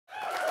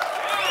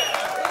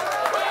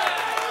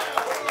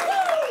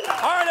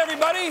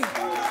everybody.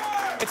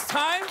 It's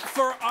time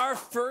for our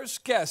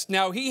first guest.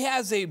 Now, he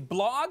has a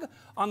blog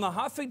on the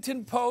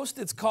Huffington Post.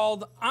 It's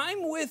called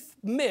I'm with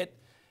Mitt,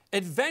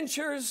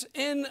 Adventures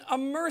in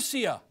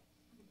Immersia.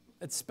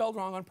 It's spelled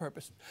wrong on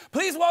purpose.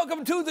 Please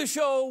welcome to the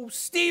show,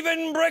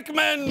 Stephen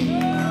Brykman.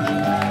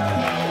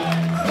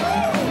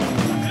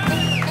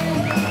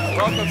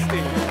 Welcome,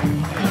 Steve.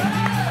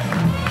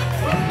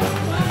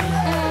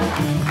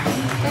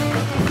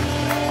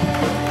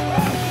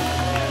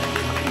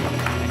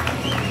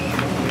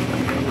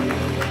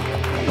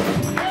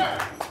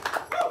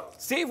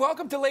 Steve,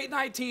 welcome to Late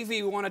Night TV.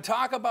 We want to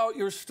talk about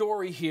your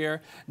story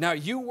here. Now,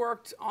 you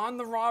worked on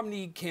the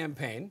Romney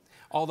campaign,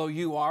 although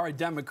you are a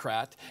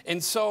Democrat.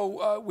 And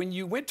so when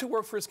you went to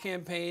work for his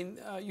campaign,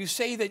 you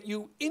say that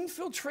you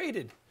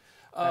infiltrated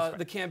right.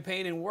 the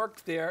campaign and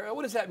worked there.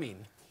 What does that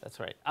mean? That's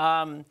right.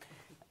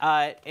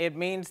 It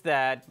means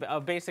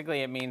that,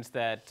 basically it means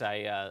that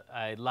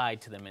I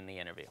lied to them in the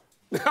interview.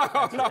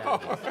 Oh,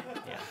 no.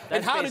 Yeah.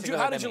 And how did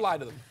you lie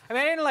to them? I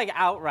mean, I didn't like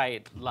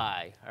outright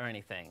lie or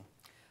anything.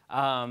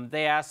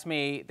 They asked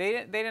me.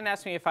 They didn't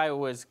ask me if I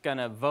was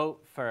gonna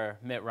vote for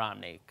Mitt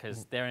Romney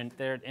because they're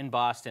in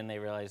Boston. They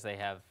realize they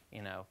have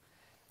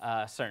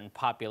a certain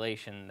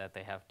population that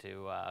they have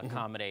to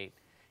accommodate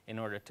in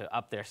order to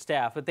up their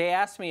staff. But they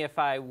asked me if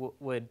I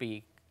would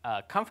be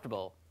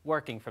comfortable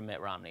working for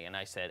Mitt Romney, and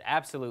I said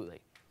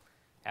absolutely,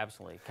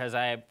 absolutely, because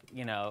I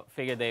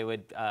figured they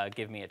would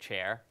give me a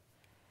chair,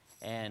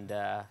 and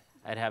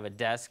I'd have a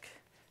desk,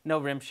 no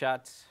rim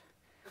shots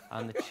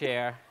on the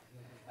chair.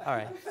 All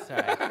right,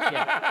 sorry.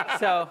 Yeah.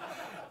 So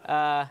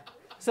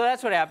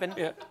that's what happened.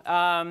 Yeah.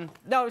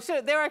 No, so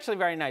they were actually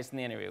very nice in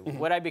the interview.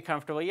 Would I be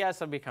comfortable? Yes,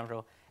 I'd be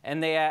comfortable.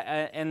 And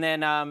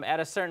then at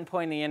a certain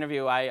point in the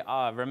interview,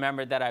 I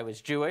remembered that I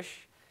was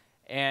Jewish,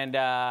 and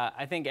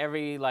I think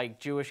every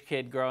Jewish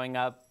kid growing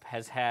up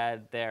has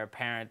had their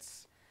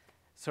parents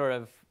sort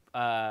of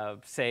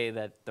say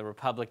that the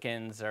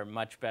Republicans are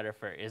much better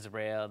for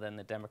Israel than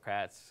the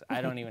Democrats. I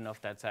don't even know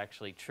if that's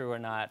actually true or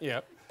not. Yeah.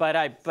 But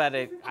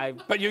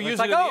you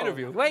used it in the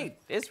interview. Wait,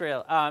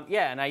 Israel.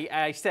 Yeah, and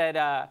I said,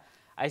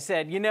 as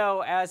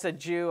a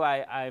Jew,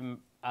 I'm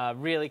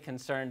really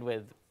concerned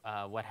with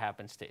what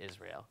happens to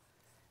Israel.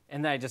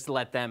 And then I just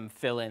let them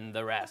fill in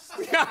the rest.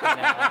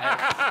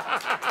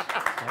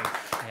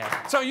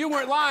 Yeah. So you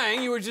weren't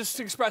lying. You were just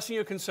expressing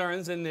your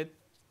concerns, and it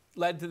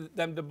led to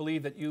them to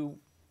believe that you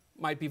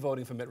might be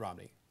voting for Mitt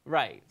Romney.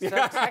 Right. So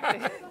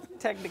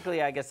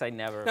technically, I guess I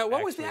never. Now,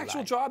 what was the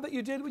actual job that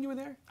you did when you were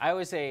there? I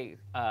was a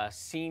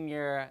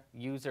senior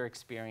user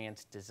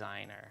experience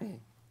designer.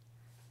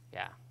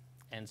 Yeah,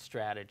 and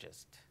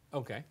strategist.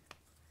 Okay.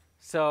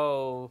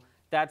 So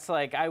that's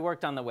I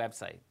worked on the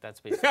website. That's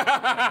basically.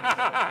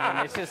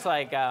 And it's just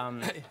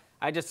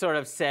I just sort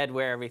of said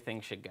where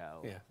everything should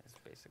go. Yeah.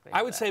 Basically.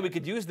 I would say we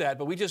could use that,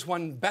 but we just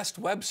won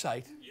Best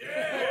Website.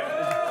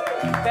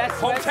 Yeah. Best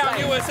Hometown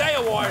website. USA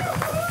Award.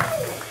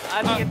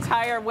 On the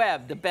entire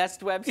web, the best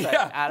website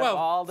out of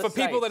all the for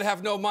sites. people that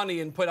have no money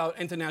and put out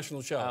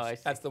international shows. Oh, I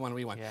see. That's the one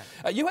we won.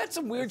 Yeah. You had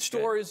some weird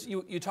stories.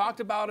 You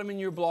talked about them in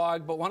your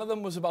blog, but one of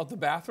them was about the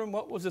bathroom.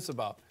 What was this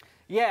about?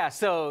 Yeah,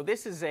 so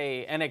this is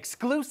an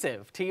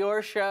exclusive to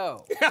your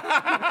show.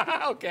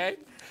 Okay.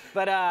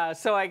 But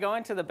so I go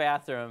into the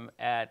bathroom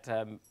at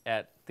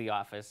the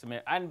office.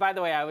 And by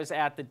the way, I was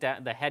at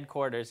the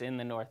headquarters in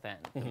the North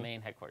End, the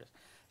main headquarters.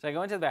 So I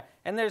go into the bath,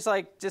 and there's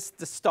just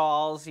the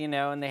stalls,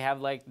 and they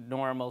have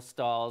normal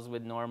stalls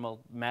with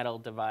normal metal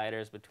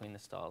dividers between the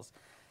stalls.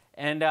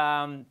 And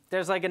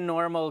there's a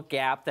normal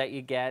gap that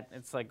you get.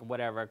 It's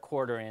whatever, a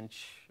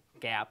 1/4-inch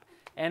gap.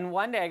 And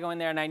one day I go in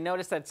there and I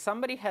notice that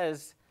somebody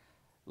has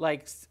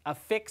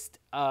affixed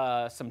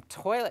some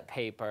toilet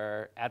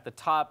paper at the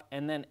top,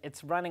 and then they're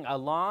running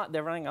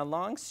a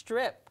long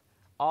strip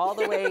all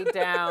the way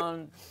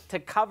down to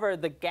cover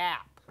the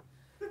gap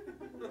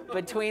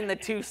between the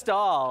two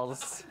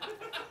stalls.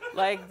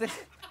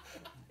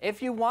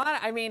 If you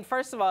want,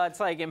 first of all, it's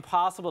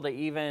impossible to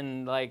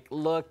even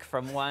look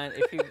from one.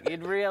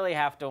 You'd really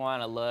have to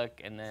want to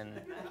look, and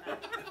then.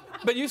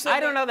 But you said I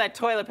don't know that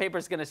toilet paper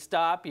is going to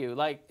stop you.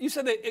 You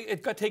said that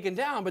it got taken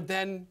down, but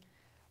then.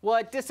 Well,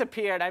 it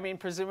disappeared.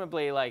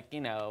 Presumably, a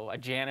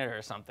janitor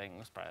or something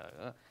was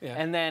probably.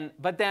 Yeah.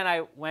 But then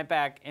I went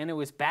back, and it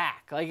was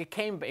back. It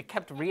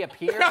kept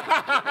reappearing.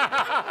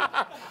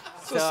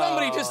 So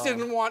somebody just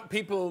didn't want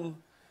people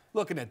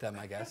looking at them,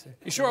 I guess.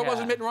 You sure it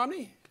wasn't Mitt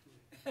Romney?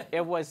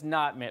 It was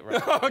not Mitt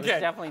Romney. Okay. It was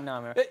definitely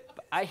not Mitt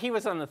Romney. He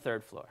was on the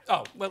 3rd floor.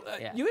 Oh, well,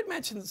 you had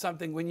mentioned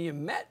something when you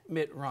met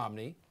Mitt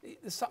Romney.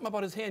 There's something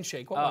about his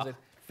handshake. What was it?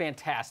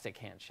 Fantastic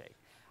handshake.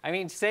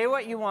 Say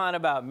what you want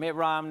about Mitt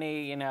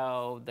Romney,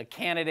 the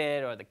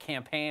candidate or the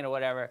campaign or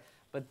whatever,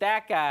 but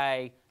that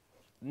guy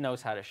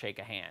knows how to shake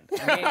a hand. He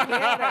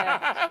had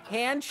a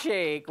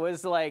handshake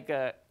was like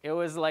a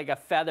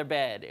feather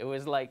bed. It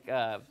was like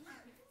a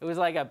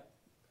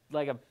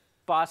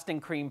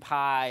Boston cream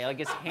pie.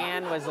 His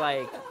hand was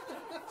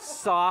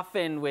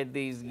softened with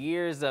these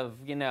years of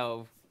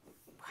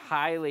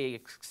highly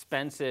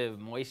expensive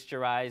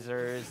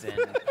moisturizers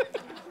and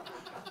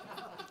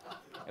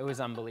It was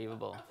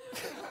unbelievable.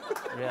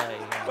 Really.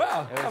 Yeah.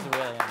 Wow. It was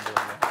really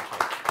unbelievable.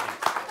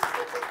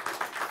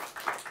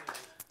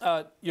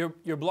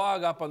 Your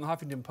blog up on the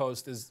Huffington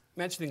Post is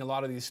mentioning a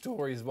lot of these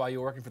stories while you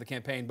were working for the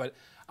campaign, but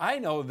I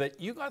know that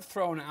you got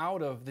thrown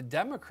out of the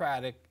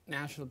Democratic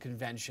National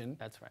Convention.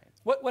 That's right.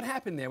 What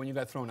happened there when you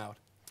got thrown out?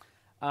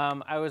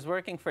 I was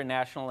working for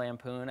National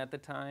Lampoon at the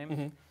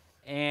time,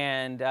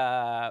 and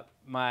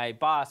my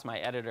boss, my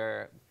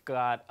editor,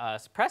 got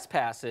us press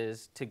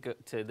passes to go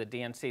to the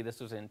DNC. This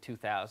was in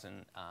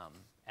 2000,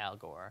 Al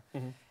Gore.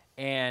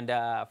 And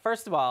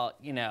first of all,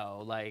 you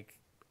know, like,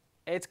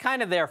 it's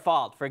kind of their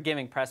fault for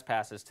giving press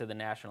passes to the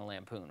National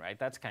Lampoon, right?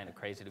 That's kind of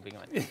crazy to begin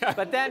with. Yeah.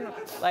 But then,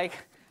 like,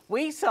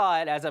 we saw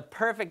it as a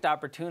perfect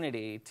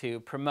opportunity to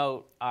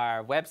promote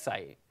our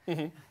website.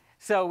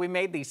 So we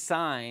made these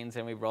signs,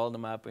 and we rolled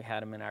them up. We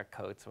had them in our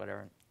coats,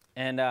 whatever.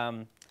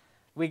 And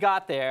we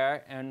got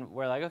there, and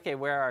we're like, okay,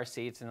 where are our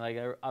seats? And like,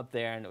 they're up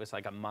there, and it was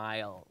like a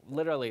mile,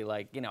 literally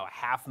like, you know, a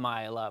half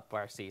mile up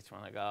our seats. We're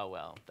like, oh,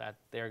 well,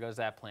 there goes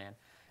that plan.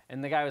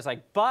 And the guy was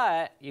like,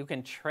 but you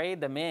can trade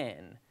them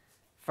in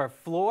for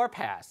floor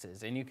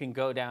passes, and you can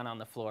go down on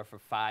the floor for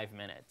 5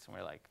 minutes. And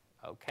we're like,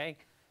 okay,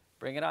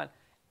 bring it on.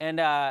 And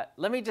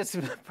let me just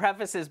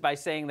preface this by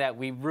saying that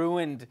we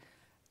ruined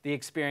the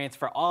experience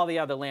for all the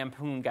other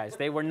Lampoon guys.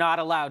 They were not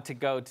allowed to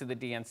go to the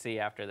DNC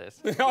after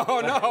this. Oh,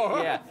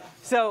 no. Yeah.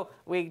 So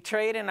we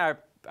trade in our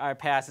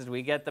passes.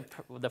 We get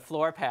the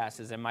floor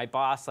passes, and my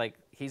boss, like,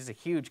 he's a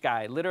huge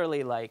guy,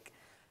 literally, like,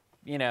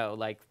 you know,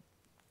 like,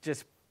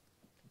 just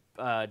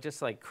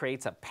like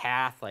creates a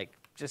path, like,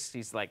 just,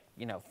 he's like,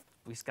 you know,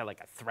 he's got like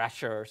a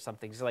thresher or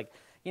something. He's like,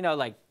 you know,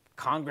 like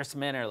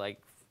congressmen are like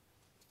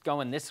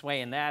going this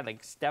way and that,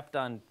 like stepped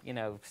on, you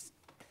know,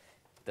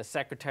 the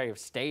Secretary of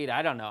State.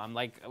 I don't know. I'm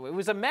like, it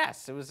was a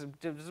mess. It was a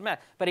mess.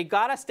 But he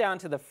got us down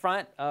to the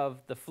front of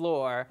the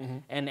floor,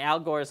 and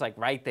Al Gore's like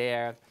right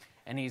there.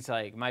 And he's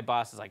like, my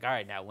boss is like, all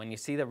right, now when you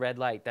see the red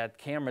light, that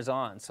camera's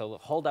on, so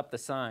hold up the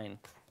sign.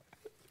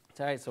 It's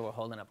all right, so we're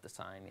holding up the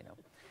sign, you know.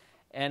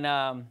 And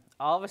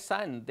all of a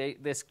sudden,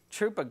 this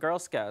troop of Girl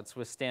Scouts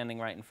was standing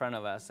right in front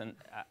of us, and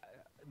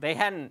they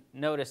hadn't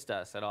noticed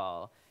us at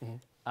all.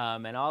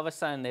 And all of a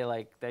sudden,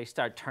 they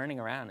start turning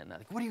around, and they're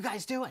like, "What are you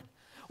guys doing?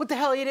 What the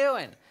hell are you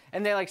doing?"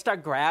 And they like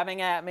start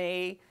grabbing at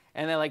me,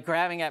 and they're like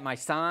grabbing at my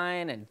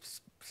sign and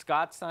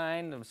Scott's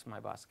sign. It was my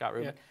boss, Scott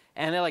Rubin. Yeah.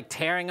 And they're like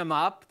tearing them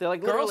up. They're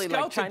like literally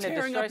like trying to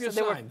destroy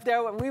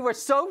us. We were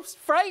so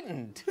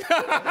frightened.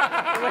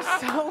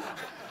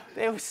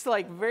 It was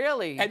like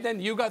really. And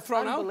then you got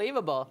thrown out?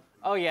 Unbelievable.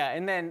 Oh, yeah.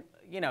 And then,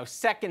 you know,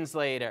 seconds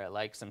later,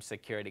 like some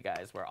security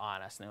guys were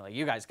on us, and they were like,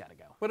 you guys got to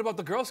go. What about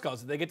the Girl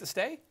Scouts? Did they get to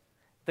stay?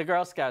 The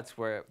Girl Scouts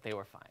they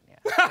were fine, yeah.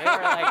 They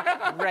were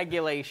like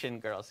regulation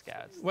Girl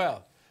Scouts.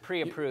 Well.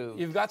 Pre-approved.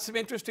 You've got some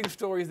interesting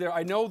stories there.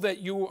 I know that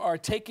you are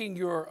taking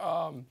your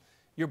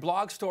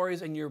blog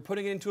stories and you're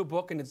putting it into a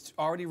book, and it's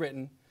already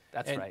written.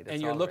 That's right. And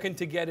you're looking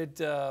to get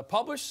it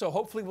published, so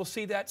hopefully we'll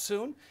see that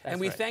soon. That's and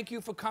we right. thank you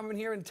for coming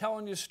here and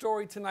telling your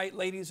story tonight,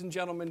 ladies and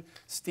gentlemen.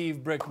 Steve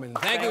Brykman.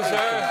 Thank you, sir.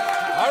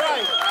 All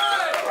right.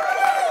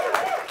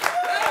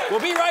 We'll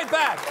be right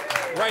back.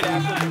 Right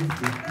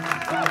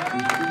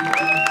after.